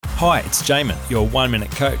Hi, it's Jamin, your 1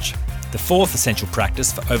 Minute Coach. The fourth essential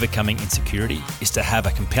practice for overcoming insecurity is to have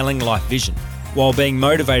a compelling life vision. While being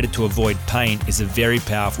motivated to avoid pain is a very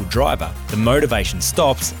powerful driver, the motivation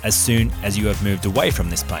stops as soon as you have moved away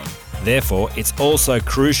from this pain. Therefore, it's also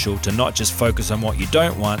crucial to not just focus on what you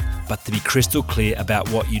don't want, but to be crystal clear about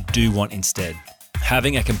what you do want instead.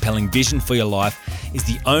 Having a compelling vision for your life is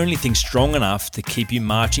the only thing strong enough to keep you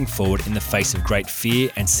marching forward in the face of great fear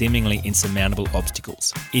and seemingly insurmountable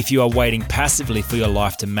obstacles. If you are waiting passively for your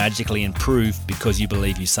life to magically improve because you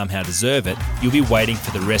believe you somehow deserve it, you'll be waiting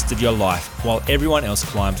for the rest of your life while everyone else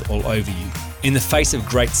climbs all over you. In the face of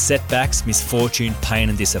great setbacks, misfortune, pain,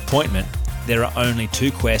 and disappointment, there are only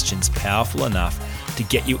two questions powerful enough to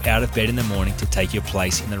get you out of bed in the morning to take your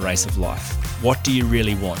place in the race of life. What do you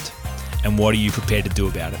really want? And what are you prepared to do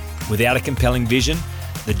about it? Without a compelling vision,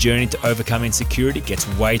 the journey to overcome insecurity gets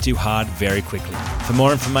way too hard very quickly. For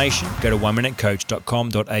more information, go to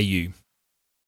oneminutecoach.com.au.